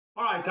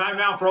right, time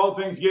now for all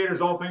things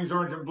Gators, all things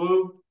orange and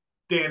blue.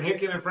 Dan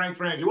Hicken and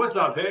Frangie. What's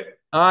up, Hick?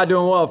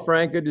 Doing well,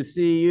 Frank. Good to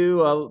see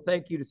you.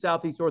 Thank you to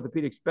Southeast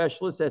Orthopedic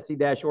Specialists,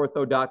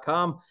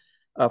 sc-ortho.com,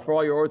 for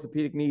all your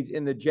orthopedic needs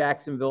in the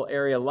Jacksonville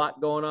area. A lot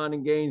going on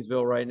in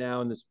Gainesville right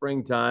now in the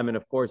springtime. And,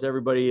 of course,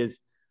 everybody is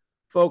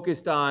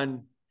focused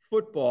on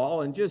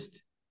football. And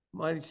just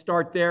might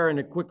start there in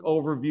a quick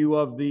overview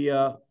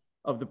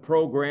of the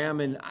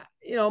program. And,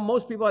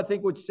 most people, I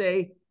think, would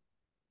say,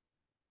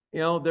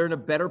 they're in a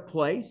better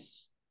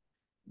place.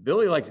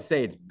 Billy likes to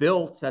say it's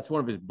built. That's one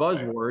of his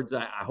buzzwords.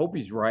 I hope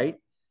he's right.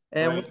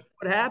 And Right.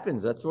 what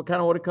happens? That's what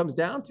it comes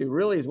down to,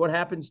 really, is what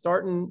happens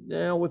starting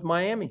with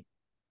Miami.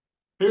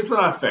 Here's what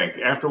I think.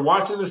 After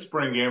watching the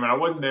spring game, and I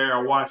wasn't there,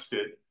 I watched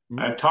it. Mm-hmm.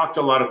 I talked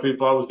to a lot of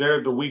people. I was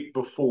there the week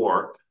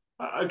before.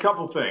 A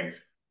couple things.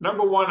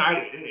 Number one,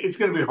 it's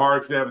going to be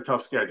hard because they have a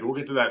tough schedule. We'll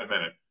get to that in a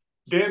minute.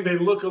 Dan, they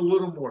look a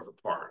little more the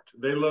part.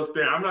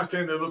 I'm not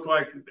saying they look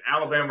like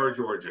Alabama or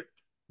Georgia,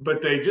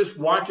 but they just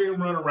watching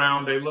them run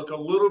around, they look a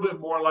little bit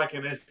more like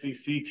an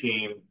SEC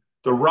team.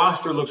 The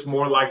roster looks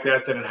more like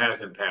that than it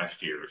has in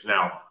past years.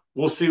 Now,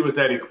 we'll see what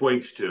that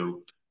equates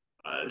to.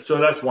 So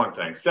that's one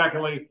thing.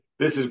 Secondly,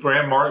 this is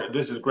Graham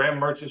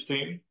Mertz's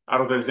team. I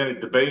don't think there's any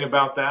debate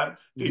about that.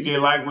 Mm-hmm. DJ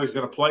Lagway is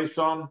going to play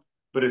some,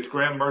 but it's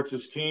Graham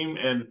Mertz's team.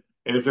 And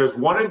if there's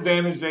one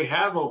advantage they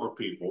have over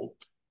people,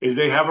 is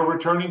they have a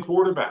returning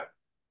quarterback.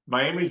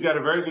 Miami's got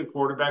a very good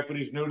quarterback, but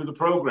he's new to the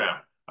program.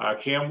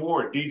 Cam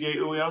Ward, DJ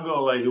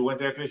Uyunglele, who went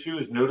to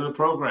FSU, is new to the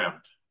program.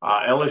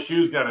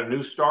 LSU's got a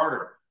new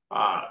starter.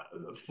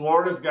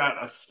 Florida's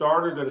got a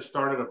starter that has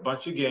started a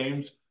bunch of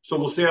games. So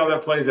we'll see how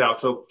that plays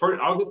out. So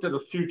I'll get to the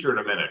future in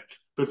a minute.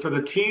 But for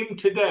the team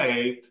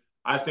today,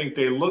 I think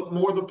they look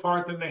more the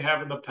part than they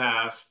have in the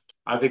past.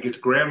 I think it's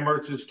Graham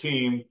Mertz's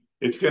team.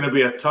 It's going to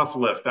be a tough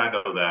lift. I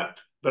know that.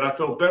 But I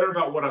feel better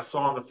about what I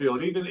saw on the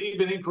field, even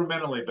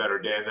incrementally better,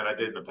 Dan, than I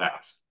did in the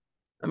past.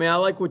 I mean, I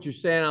like what you're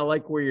saying. I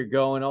like where you're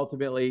going.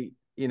 Ultimately,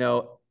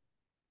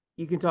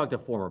 you can talk to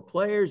former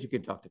players. You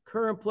can talk to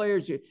current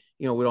players. We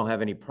don't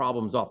have any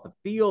problems off the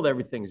field.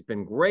 Everything's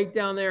been great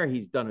down there.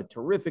 He's done a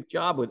terrific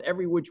job with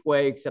every which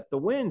way except the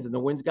wins, and the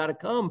wins got to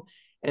come,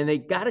 and they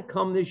got to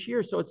come this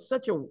year. So it's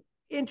such an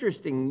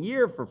interesting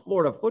year for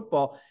Florida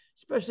football,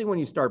 especially when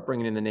you start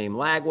bringing in the name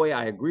Lagway.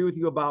 I agree with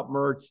you about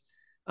Mertz,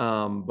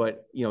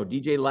 but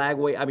DJ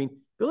Lagway. I mean,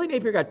 Billy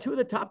Napier got 2 of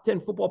the top 10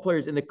 football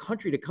players in the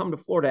country to come to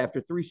Florida after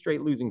 3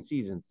 straight losing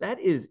seasons. That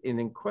is an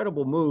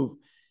incredible move.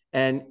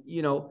 And,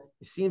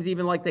 it seems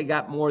even like they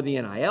got more of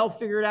the NIL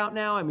figured out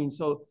now. I mean,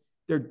 so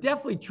they're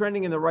definitely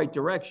trending in the right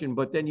direction.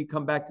 But then you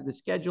come back to the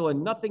schedule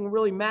and nothing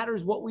really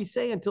matters what we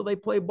say until they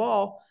play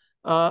ball,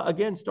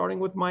 again, starting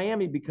with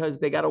Miami, because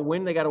they got to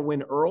win. They got to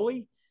win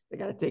early. They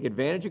got to take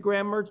advantage of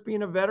Graham Mertz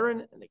being a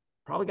veteran. And they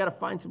probably got to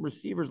find some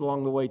receivers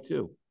along the way,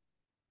 too.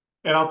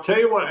 And I'll tell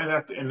you what,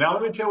 and now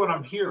let me tell you what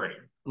I'm hearing,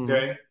 okay?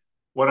 Mm-hmm.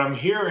 What I'm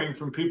hearing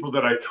from people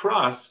that I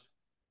trust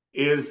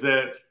is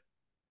that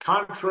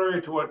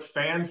contrary to what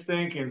fans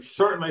think and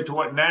certainly to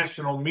what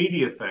national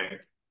media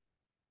think,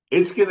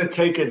 it's going to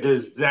take a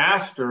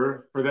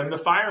disaster for them to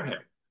fire him.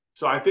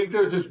 So I think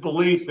there's this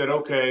belief that,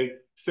 okay,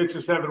 6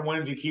 or 7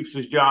 wins, he keeps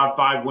his job,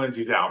 5 wins,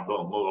 he's out,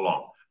 boom, move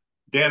along.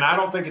 Dan, I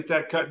don't think it's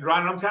that cut and dry,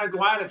 and I'm kind of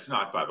glad it's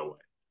not, by the way.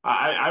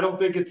 I don't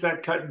think it's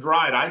that cut and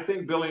dried. I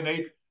think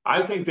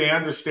I think they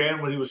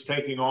understand what he was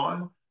taking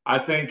on. I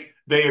think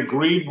they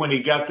agreed when he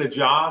got the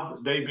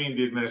job, they being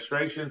the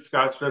administration,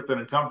 Scott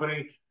Strickland and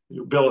company,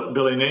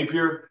 Billy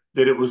Napier,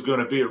 that it was going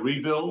to be a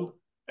rebuild.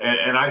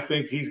 And I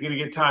think he's going to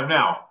get time.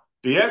 Now,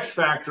 the X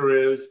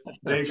factor is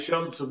they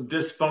showed some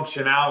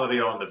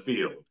dysfunctionality on the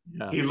field.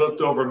 Yeah. He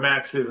looked over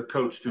Max as a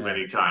coach too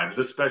many times,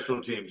 the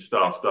special team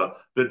stuff,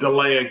 the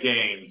delay of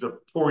games, the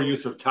poor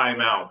use of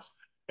timeouts.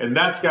 And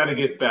that's got to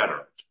get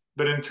better.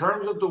 But in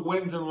terms of the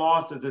wins and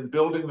losses and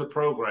building the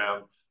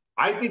program,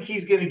 I think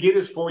he's going to get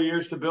his 4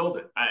 years to build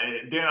it.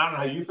 Dan, I don't know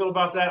how you feel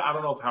about that. I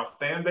don't know how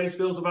fan base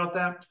feels about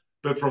that.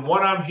 But from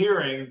what I'm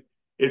hearing,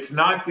 it's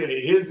not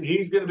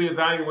he's going to be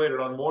evaluated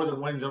on more than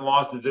wins and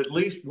losses at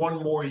least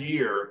 1 more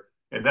year,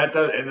 and that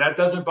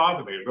doesn't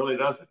bother me. It really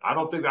doesn't. I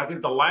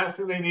think the last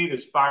thing they need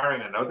is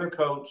firing another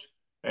coach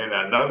and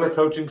another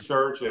coaching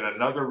search and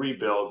another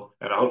rebuild,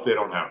 and I hope they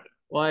don't have it.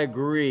 Well, I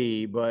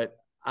agree, but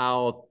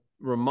I'll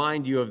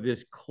remind you of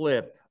this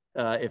clip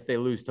if they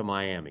lose to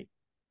Miami,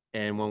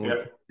 and when we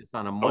take this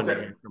on a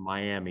Monday after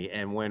Miami,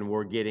 and when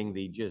we're getting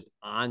the just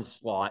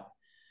onslaught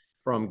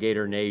from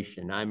Gator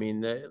Nation. I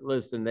mean,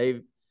 listen,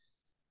 they've,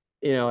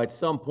 at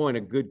some point a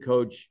good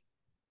coach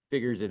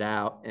figures it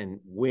out and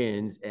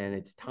wins, and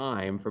it's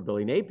time for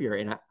Billy Napier.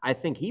 And I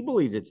think he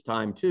believes it's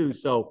time too.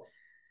 So,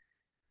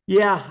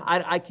 yeah,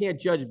 I can't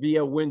judge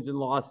via wins and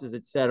losses,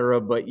 et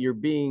cetera, but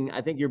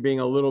I think you're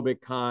being a little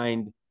bit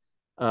kind.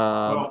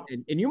 And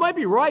you might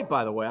be right,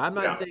 by the way. I'm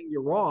not saying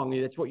you're wrong.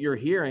 That's what you're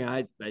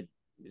hearing.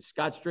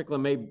 Scott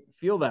Strickland may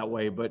feel that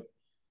way, but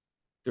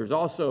there's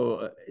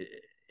also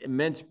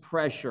immense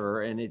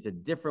pressure, and it's a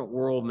different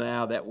world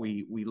now that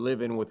we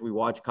live in we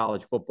watch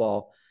college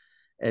football.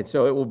 And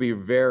so it will be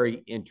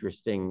very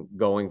interesting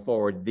going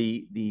forward.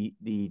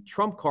 The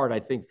trump card, I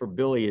think, for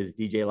Billy is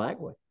DJ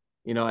Lagway.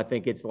 I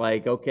think it's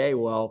like, okay,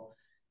 well,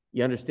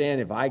 you understand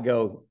if I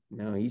go,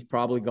 he's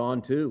probably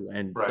gone too.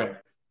 And so Right.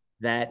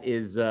 that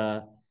is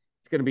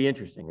it's going to be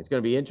interesting. It's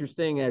going to be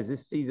interesting as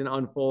this season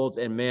unfolds.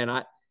 And man,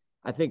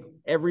 I think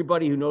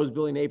everybody who knows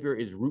Billy Napier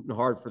is rooting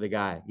hard for the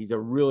guy. He's a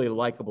really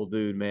likable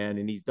dude, man,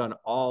 and he's done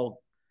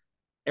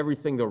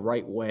everything the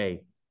right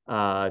way.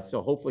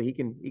 So hopefully he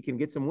can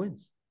get some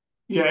wins.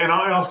 Yeah, and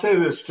I'll say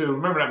this too.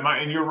 Remember that,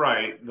 and you're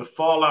right, the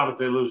fallout if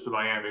they lose to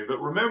Miami.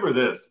 But remember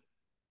this: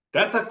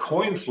 that's a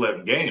coin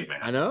flip game, man.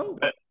 I know.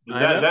 I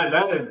That know. that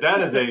that is,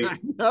 that is I a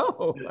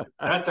know.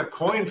 that's a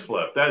coin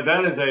flip.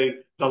 That is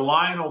the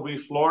line will be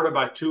Florida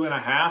by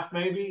 2.5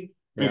 maybe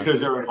Yeah. because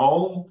they're at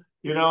home.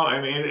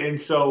 I mean, and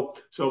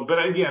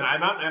but again,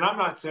 I'm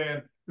not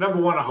saying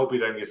number one, I hope he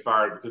doesn't get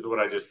fired because of what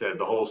I just said,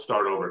 the whole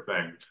start over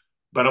thing.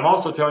 But I'm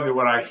also telling you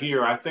what I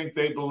hear. I think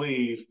they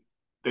believe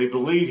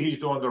he's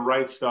doing the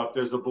right stuff.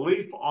 There's a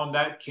belief on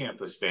that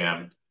campus,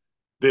 Dan,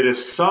 that if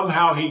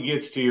somehow he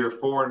gets to year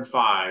 4 and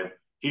 5,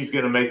 he's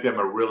going to make them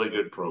a really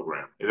good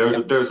program. There's Yeah.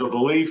 a, there's a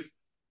belief.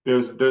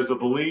 There's a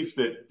belief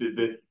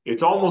that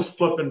it's almost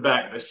flipping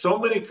back. There's so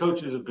many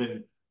coaches have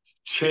been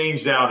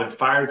changed out and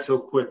fired so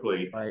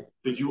quickly Right.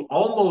 that you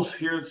almost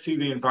see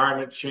the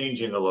environment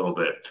changing a little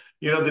bit.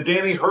 The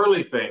Danny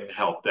Hurley thing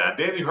helped that.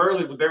 Danny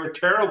Hurley, they were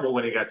terrible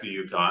when he got to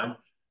UConn.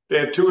 They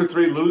had 2 or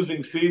 3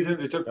 losing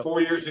seasons. It took Yep.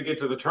 4 years to get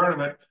to the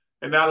tournament,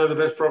 and now they're the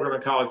best program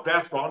in college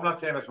basketball. I'm not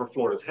saying that's where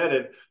Florida's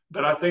headed,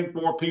 but I think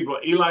more people,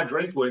 Eli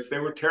Drinkwitz, they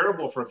were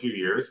terrible for a few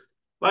years.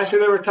 Last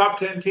year they were a top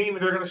 10 team,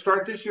 and they're going to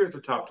start this year as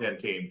a top 10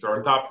 team or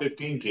a top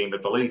 15 team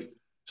at the least.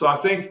 So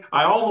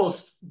I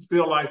almost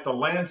feel like the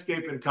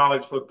landscape in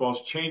college football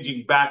is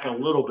changing back a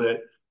little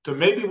bit to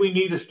maybe we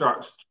need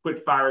to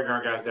quit firing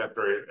our guys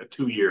after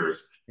 2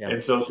 years. Yeah.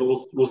 And so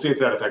we'll see if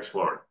that affects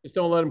Florida. Just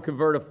don't let them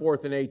convert a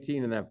 4th and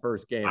 18 in that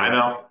first game. I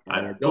know.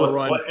 And that's don't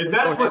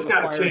have what's a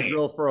got to fire change.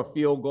 drill for a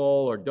field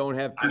goal, or don't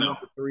have I two know.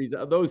 number threes.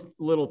 Those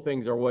little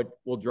things are what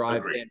will drive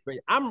Agreed. fans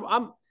crazy.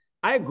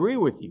 I agree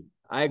with you.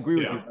 I agree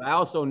with Yeah. you. But I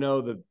also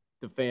know the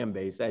fan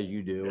base as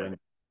you do, Yeah. and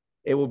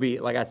it will be,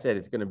 like I said,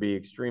 it's going to be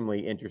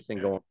extremely interesting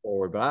going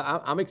forward. But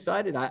I'm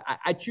excited.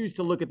 I choose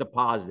to look at the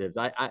positives.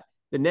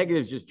 The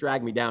negatives just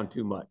drag me down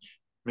too much.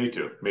 Me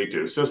too. Me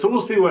too. So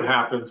we'll see what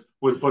happens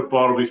with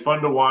football. It'll be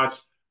fun to watch.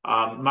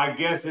 My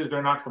guess is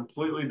they're not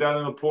completely done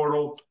in the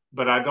portal,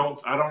 but I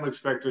don't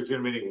expect there's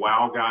going to be any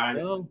wow guys.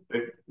 No.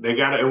 They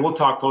got to, and we'll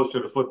talk closer to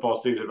the football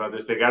season about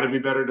this. They got to be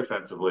better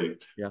defensively.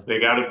 Yeah. They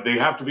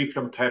have to be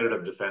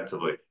competitive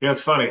defensively.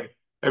 It's funny.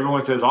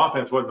 Everyone says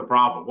offense wasn't the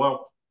problem.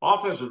 Well,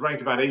 offense was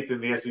ranked about 8th in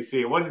the SEC.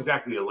 It wasn't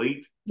exactly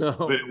elite, No.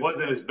 but it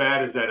wasn't as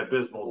bad as that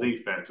abysmal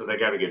defense. So they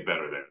got to get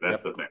better there.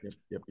 That's the thing.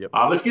 Yep.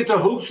 Let's get to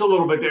hoops a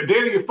little bit there. Dan,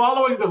 are you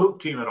following the hoop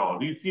team at all?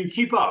 Do you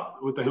keep up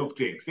with the hoop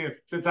team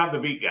since I'm the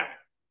beat guy?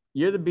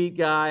 You're the beat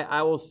guy.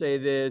 I will say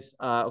this.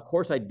 Of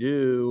course, I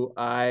do.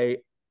 I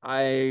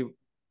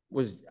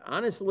was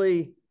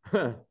honestly,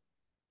 and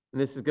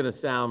this is going to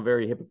sound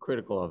very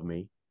hypocritical of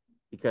me,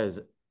 because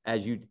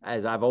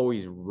as I've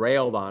always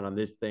railed on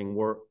this thing,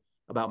 we're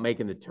about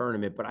making the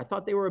tournament. But I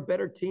thought they were a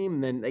better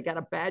team. Than they got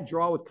a bad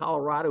draw with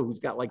Colorado, who's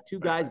got like 2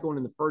 guys going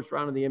in the first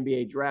round of the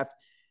NBA draft.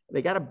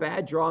 They got a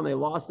bad draw and they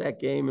lost that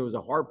game. It was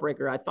a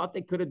heartbreaker. I thought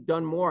they could have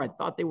done more. I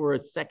thought they were a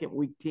second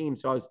week team,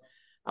 so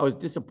I was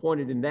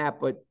disappointed in that.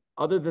 But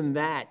other than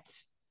that,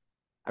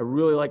 I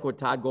really like what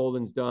Todd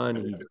Golden's done.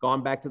 He's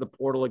gone back to the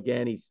portal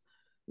again.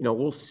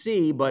 We'll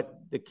see, but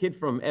the kid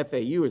from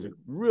FAU is a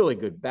really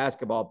good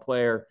basketball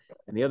player,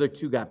 and the other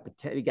 2 got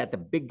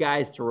the big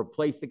guys to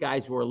replace the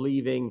guys who are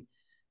leaving.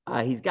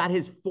 He's got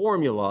his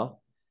formula.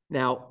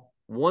 Now,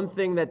 one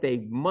thing that they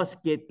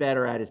must get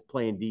better at is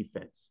playing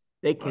defense.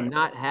 They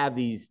cannot have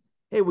these,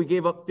 hey, we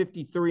gave up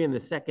 53 in the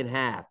second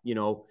half,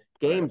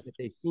 games that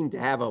they seem to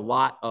have a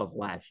lot of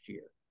last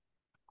year.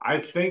 I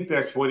think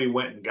that's what he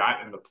went and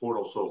got in the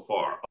portal so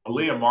far.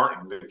 Aaliyah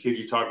Martin, the kid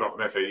you talked about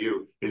from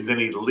FAU, is an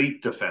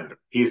elite defender.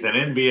 He's an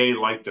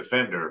NBA-like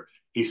defender.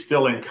 He's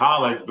still in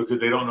college because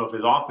they don't know if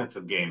his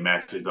offensive game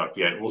matches up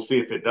yet. We'll see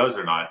if it does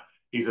or not.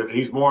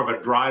 He's more of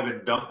a drive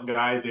and dunk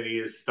guy than he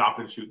is stop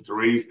and shoot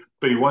threes,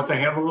 but he wants to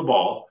handle the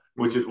ball,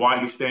 which is why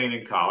he's staying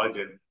in college.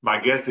 And my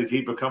guess is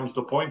he becomes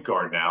the point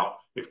guard now.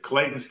 If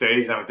Clayton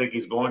stays, and I think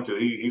he's going to,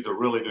 he's a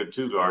really good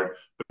 2 guard.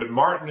 But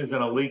Martin is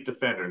an elite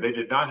defender. They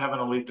did not have an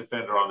elite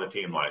defender on the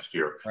team last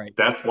year. Right.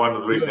 That's one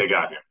of the reasons they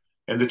got him.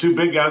 And the 2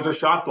 big guys are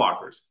shot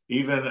blockers.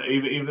 Even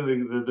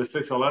the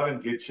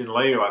 6'11" kid,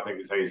 Shinleo, I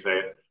think is how you say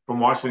it, from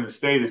Washington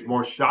State, is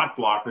more shot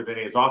blocker than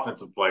he is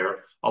offensive player.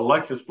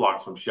 Alexis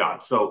blocks some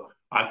shots. So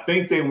I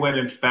think they went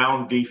and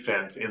found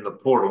defense in the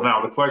portal.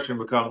 Now, the question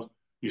becomes,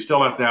 you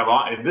still have to have,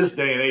 in this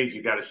day and age,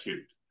 you got to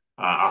shoot.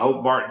 I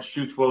hope Martin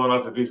shoots well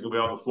enough if he's going to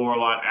be on the floor a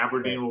lot.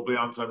 Aberdeen will be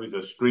on some. He's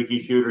a streaky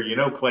shooter.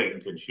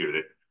 Clayton can shoot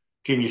it.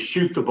 Can you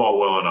shoot the ball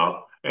well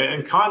enough?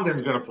 And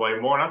Condon's going to play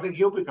more, and I think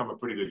he'll become a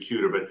pretty good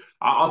shooter. But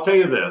I'll tell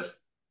you this: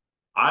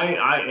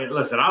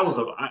 listen.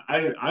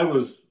 I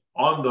was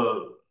on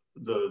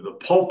the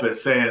pulpit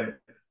saying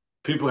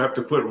people have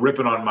to quit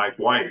ripping on Mike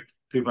White.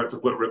 People have to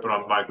quit ripping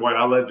on Mike White.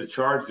 I led the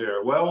charge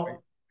there.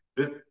 Well,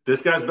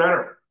 this guy's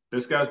better.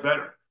 This guy's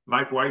better.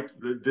 Mike White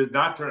did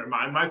not turn.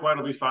 Mike White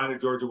will be fine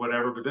at Georgia,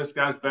 whatever. But this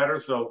guy's better.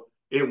 So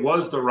it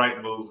was the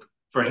right move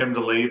for him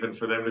to leave and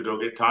for them to go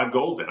get Todd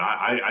Golden.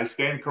 I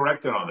stand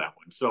corrected on that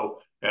one. So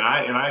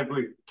I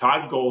agree.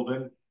 Todd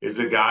Golden is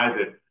the guy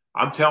that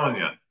I'm telling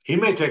you, he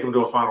may take him to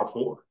a Final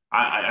Four.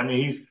 I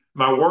mean,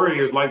 my worry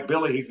is like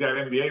Billy, he's got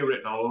NBA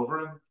written all over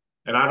him,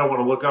 and I don't want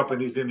to look up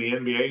and he's in the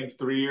NBA in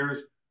 3 years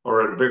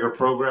or at a bigger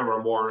program or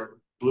a more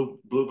blue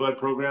blood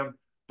program.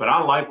 But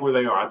I like where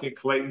they are. I think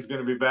Clayton's going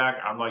to be back.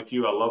 I'm like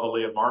you. I love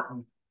Aaliyah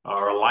Martin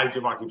or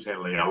Elijah. I keep saying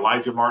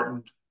Elijah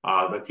Martin,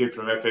 the kid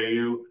from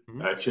FAU,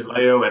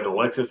 Chinleo and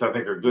Alexis. I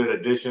think are good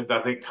additions.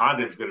 I think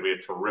Condon's going to be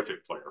a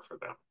terrific player for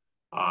them.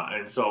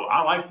 And so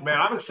man,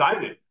 I'm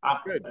excited.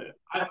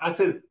 I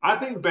said, I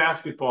think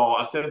basketball,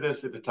 I said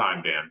this at the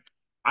time, Dan,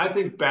 I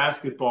think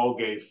basketball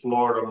gave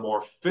Florida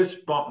more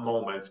fist bump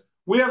moments.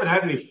 We haven't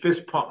had any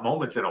fist pump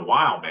moments in a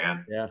while,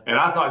 man. Yeah. And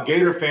I thought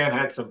Gator fan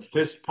had some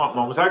fist pump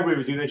moments. I agree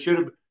with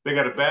you. They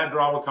got a bad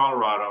draw with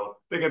Colorado.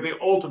 They got the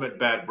ultimate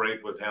bad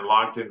break with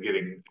Longton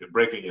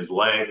breaking his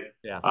leg.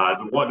 Yeah.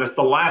 That's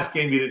the last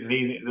game you didn't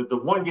need. The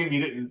one game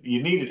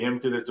you needed him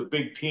because it's a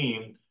big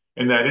team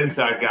and that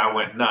inside guy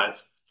went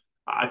nuts.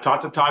 I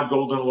talked to Todd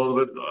Golden a little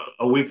bit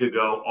a week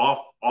ago,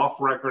 off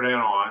record and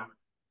on.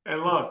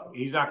 And look,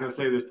 he's not going to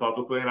say this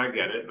publicly, and I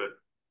get it, but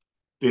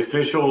the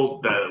official,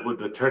 with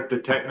the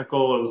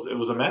technical, it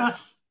was a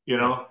mess, you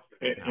know.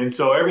 And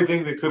so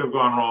everything that could have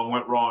gone wrong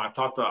went wrong. I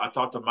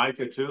talked to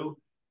Micah too.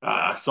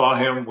 I saw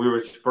him. We were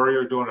at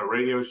Spurrier doing a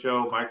radio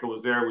show. Micah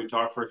was there. We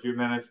talked for a few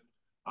minutes.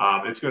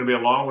 It's going to be a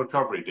long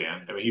recovery,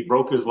 Dan. I mean, he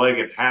broke his leg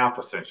in half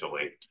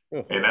essentially,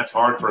 and that's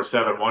hard for a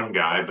 7-1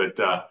 guy.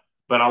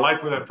 But I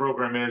like where that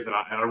program is, and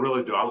I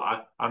really do.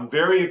 I'm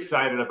very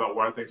excited about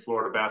where I think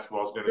Florida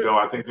basketball is going to go.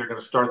 I think they're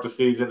going to start the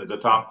season as a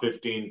top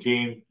 15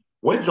 team.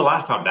 When's the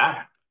last time that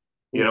happened?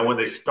 You know, when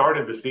they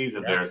started the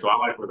season there. So I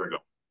like where they're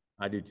going.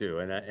 I do too.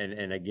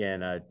 And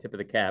again, tip of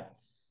the cap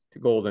to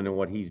Golden and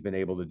what he's been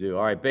able to do.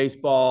 All right,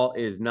 baseball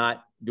is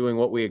not doing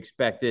what we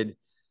expected.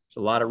 There's a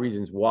lot of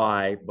reasons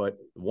why, but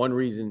one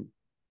reason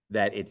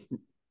that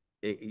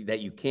that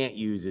you can't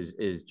use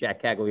is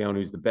Jack Caglione,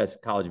 who's the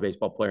best college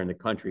baseball player in the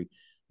country.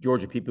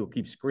 Georgia people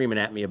keep screaming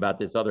at me about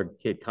this other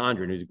kid,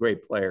 Condren, who's a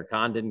great player.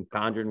 Condon,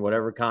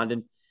 whatever,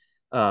 Condon.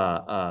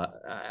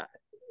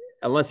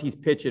 Unless he's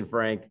pitching,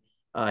 Frank,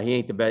 he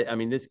ain't the best. I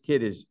mean, this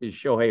kid is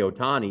Shohei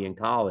Ohtani in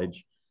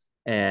college.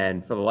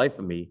 And for the life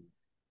of me,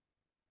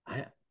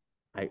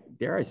 I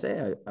dare I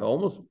say, I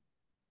almost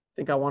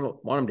think I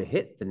want him to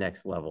hit the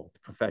next level, the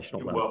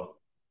professional level.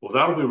 Well,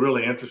 that'll be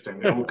really interesting,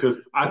 because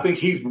I think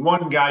he's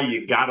one guy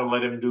you got to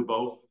let him do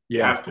both.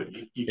 You have to.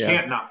 You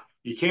can't not.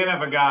 You can't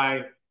have a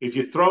guy. If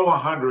you throw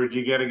 100,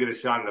 you got to get a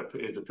shot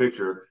as a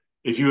pitcher.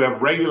 If you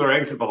have regular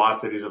exit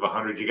velocities of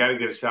 100, you got to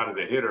get a shot as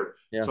a hitter.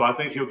 Yeah. So I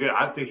think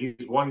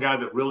he's one guy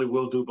that really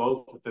will do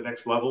both at the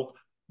next level.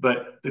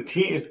 But the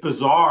team, it's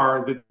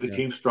bizarre that the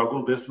team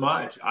struggled this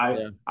much.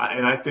 And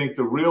I think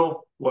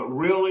what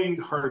really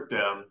hurt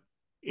them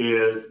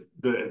is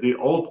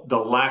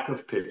the lack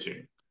of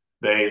pitching.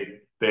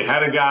 They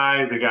had a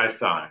guy, the guy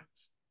signs.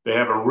 They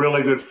have a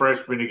really good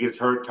freshman who gets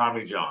hurt,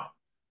 Tommy John.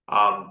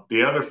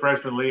 The other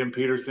freshman, Liam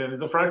Peterson,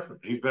 is a freshman.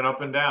 He's been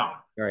up and down.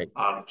 Right.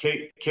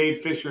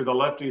 Cade Fisher, the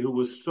lefty, who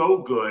was so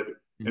good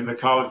in the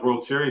College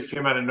World Series,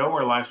 came out of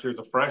nowhere last year as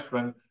a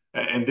freshman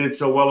and did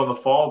so well in the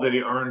fall that he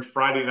earned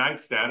Friday night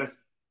status.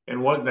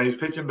 And he's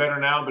pitching better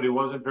now, but he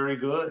wasn't very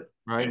good.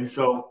 Right. And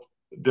so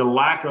the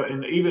lack of,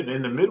 and even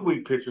in the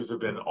midweek pitchers have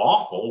been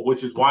awful,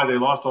 which is why they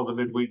lost all the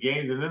midweek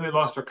games, and then they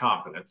lost their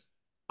confidence.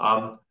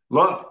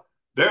 Look,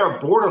 they're a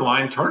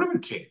borderline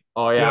tournament team.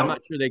 Oh yeah, I'm not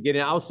sure they get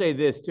in. I'll say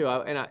this too,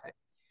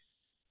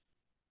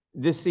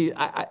 this season,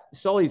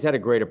 Sully's had a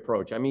great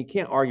approach. I mean, you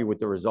can't argue with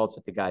the results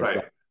that the guys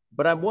got.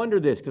 But I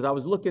wonder this, because I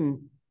was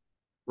looking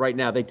right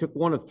now. They took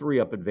 1 of 3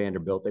 up at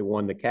Vanderbilt. They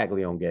won the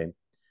Caglione game,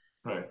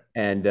 right?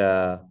 And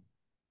they're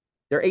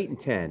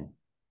 8-10,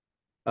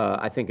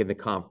 I think, in the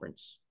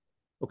conference.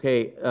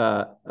 Okay,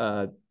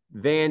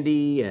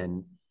 Vandy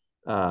and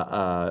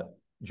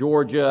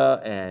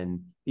Georgia and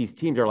these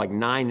teams are like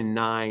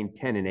 9-9,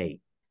 10-8.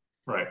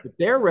 Right. But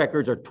their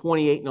records are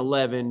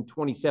 28-11,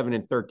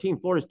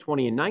 27-13. Florida's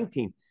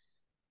 20-19.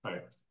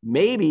 Right.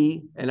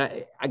 Maybe,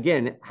 and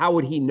again, how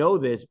would he know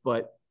this?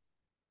 But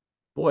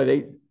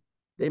boy,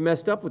 they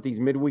messed up with these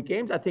midweek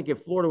games. I think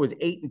if Florida was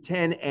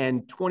 8-10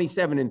 and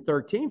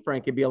 27-13,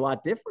 Frank, it'd be a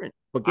lot different.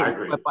 But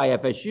getting swept by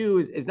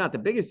FSU is not the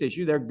biggest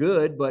issue. They're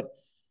good, but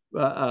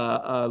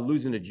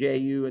losing to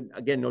JU, and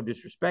again, no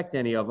disrespect to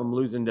any of them,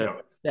 losing to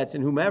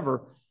Stetson,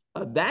 whomever,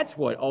 that's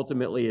what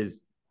ultimately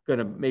is going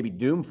to maybe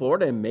doom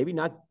Florida and maybe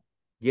not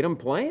get them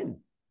playing.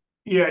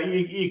 Yeah,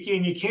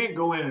 you can't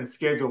go in and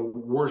schedule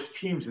worse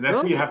teams, and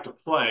that's who you have to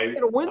play. You got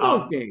to win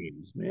those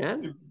games,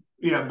 man.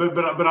 Yeah, but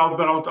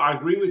I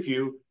agree with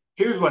you.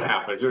 Here's what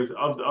happens: there's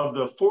of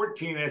the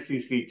 14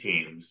 SEC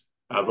teams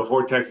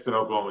before Texas and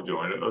Oklahoma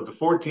joined, of the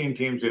 14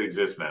 teams that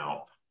exist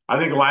now, I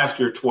think last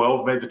year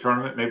 12 made the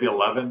tournament, maybe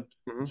 11.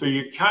 Mm-hmm. So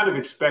you kind of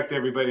expect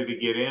everybody to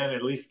get in,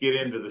 at least get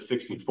into the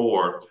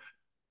 64.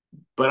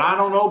 But I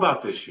don't know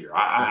about this year.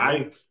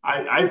 I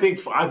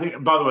think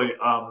by the way,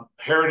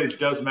 heritage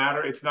does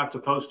matter. It's not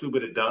supposed to,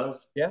 but it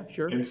does. Yeah,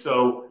 sure. And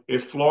so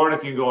if Florida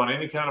can go on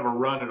any kind of a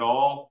run at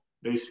all,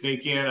 they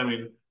sneak in. I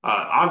mean,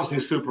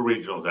 obviously super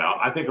regionals out.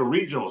 I think a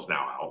regional's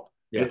now out.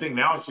 Yeah. I think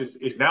now it's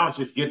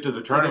just get to the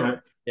Get in.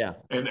 tournament Yeah.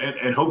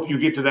 and hope you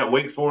get to that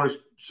Wake Forest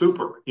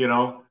Super. You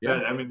know, Yeah.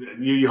 I mean,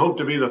 you hope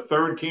to be the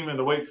third team in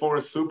the Wake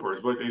Forest Super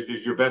is what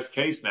is your best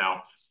case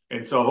now.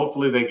 And so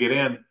hopefully they get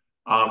in.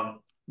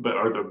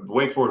 Or the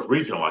Wake Forest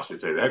Regional, I should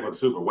say. The heck with the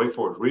Super Wake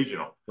Forest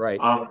Regional. Right.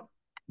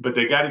 But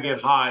they got to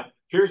get hot.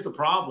 Here's the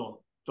problem: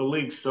 the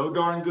league's so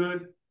darn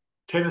good.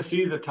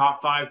 Tennessee's a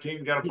top 5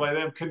 team. Got to play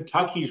them.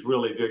 Kentucky's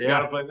really good. Yeah.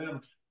 Got to play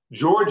them.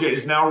 Georgia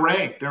is now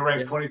ranked. They're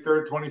ranked Yeah.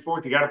 23rd,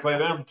 24th. You got to play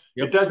them.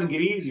 Yep. It doesn't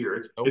get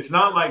easier. It's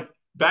not like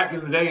back in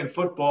the day in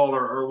football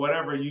or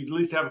whatever. You at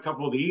least have a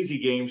couple of the easy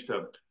games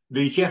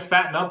you can't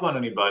fatten up on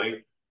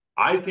anybody.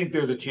 I think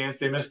there's a chance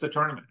they miss the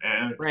tournament,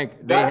 and Frank,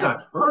 that's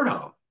unheard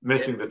of.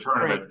 Missing the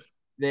tournament. Frank,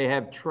 they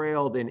have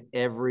trailed in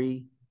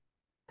every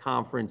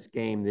conference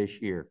game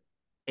this year.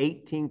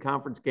 18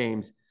 conference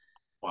games.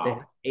 Wow. They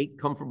have 8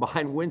 come from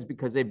behind wins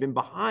because they've been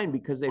behind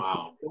because they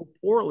played so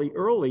poorly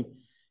early.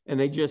 And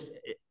they just,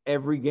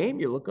 every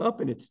game you look up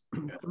and it's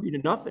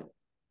 3-0.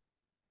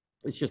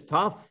 It's just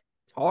tough.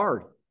 It's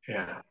hard.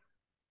 Yeah.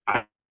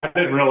 I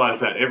didn't realize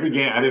that. Every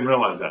game, I didn't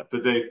realize that.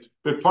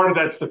 But part of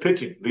that's the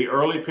pitching, the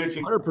early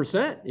pitching.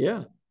 100%.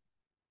 Yeah.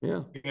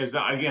 Yeah. Is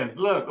not, again,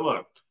 look,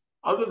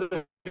 other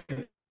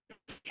than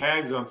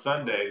tags on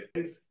Sundays,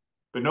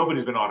 but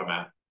nobody's been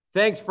automatic.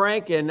 Thanks,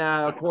 Frank. And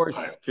of course,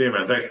 right. See you,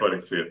 man. Thanks,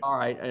 buddy. See you. All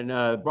right.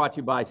 And brought to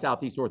you by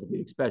Southeast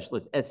Orthopedic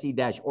Specialist,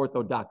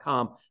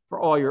 sc-ortho.com for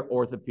all your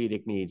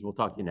orthopedic needs. We'll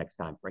talk to you next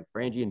time. Frank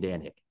Frangie and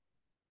Dan Hicken.